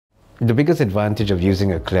The biggest advantage of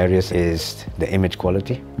using a Clarius is the image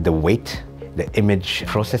quality, the weight, the image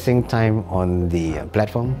processing time on the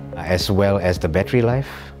platform, as well as the battery life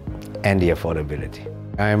and the affordability.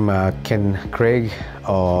 I'm Ken Craig,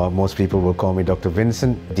 or most people will call me Dr.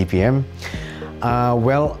 Vincent, DPM.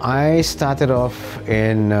 Well, I started off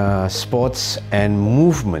in sports and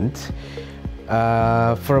movement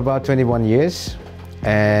for about 21 years,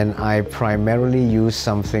 and I primarily use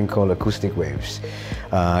something called acoustic waves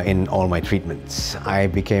in all my treatments. I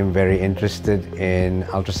became very interested in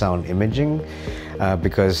ultrasound imaging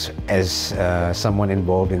because as someone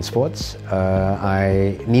involved in sports,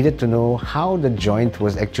 I needed to know how the joint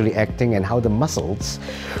was actually acting and how the muscles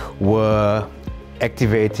were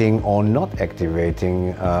activating or not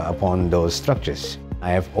activating upon those structures. I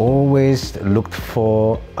have always looked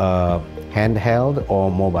for a handheld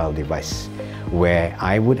or mobile device where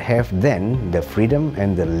I would have then the freedom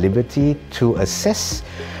and the liberty to assess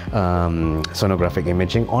sonographic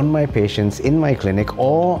imaging on my patients in my clinic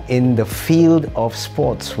or in the field of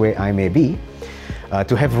sports where I may be,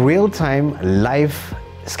 to have real-time live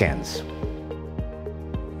scans.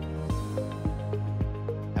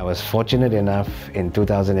 I was fortunate enough in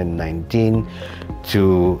 2019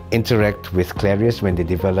 to interact with Clarius when they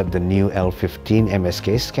developed the new L15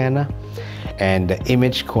 MSK scanner, and the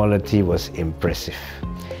image quality was impressive.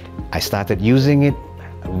 I started using it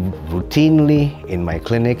routinely in my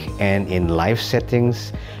clinic and in live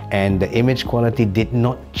settings, and the image quality did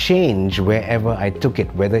not change wherever I took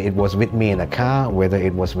it, whether it was with me in a car, whether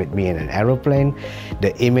it was with me in an aeroplane.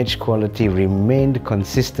 The image quality remained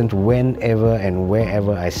consistent whenever and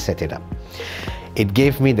wherever I set it up. It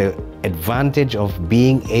gave me the advantage of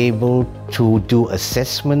being able to do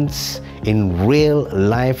assessments in real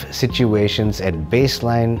life situations at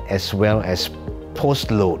baseline as well as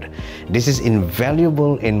post-load. This is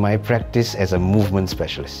invaluable in my practice as a movement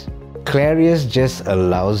specialist. Clarius just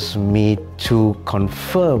allows me to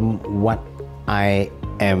confirm what I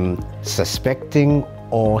am suspecting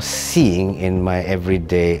or seeing in my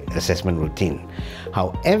everyday assessment routine.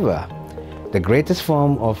 However, the greatest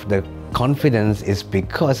form of the confidence is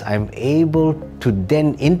because I'm able to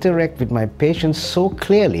then interact with my patients so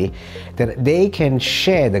clearly that they can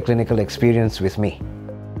share the clinical experience with me.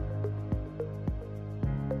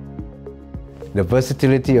 The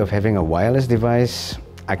versatility of having a wireless device,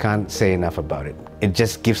 I can't say enough about it. It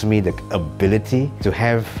just gives me the ability to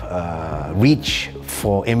have reach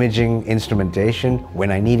for imaging instrumentation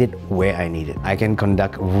when I need it, where I need it. I can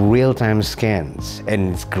conduct real-time scans,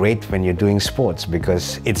 and it's great when you're doing sports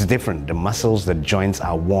because it's different. The muscles, the joints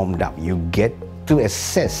are warmed up. You get to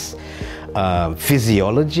assess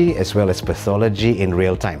physiology as well as pathology in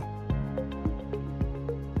real time.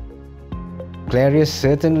 Clarius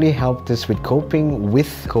certainly helped us with coping with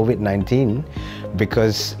COVID-19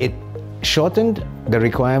 because it shortened the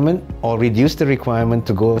requirement or reduced the requirement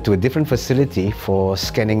to go to a different facility for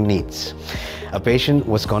scanning needs. A patient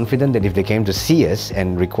was confident that if they came to see us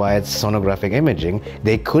and required sonographic imaging,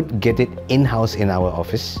 they could get it in-house in our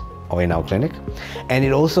office or in our clinic. And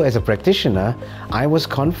it also, as a practitioner, I was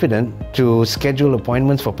confident to schedule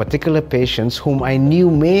appointments for particular patients whom I knew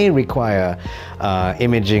may require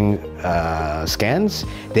imaging scans.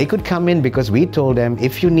 They could come in because we told them,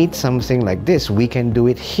 if you need something like this, we can do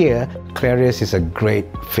it here. Clarius is a great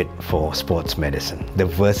fit for sports medicine. The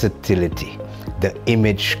versatility, the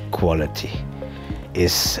image quality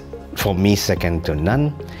is, for me, second to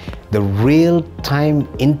none. The real-time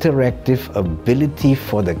interactive ability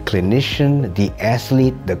for the clinician, the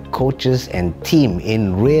athlete, the coaches and team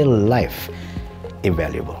in real life,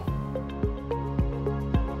 invaluable.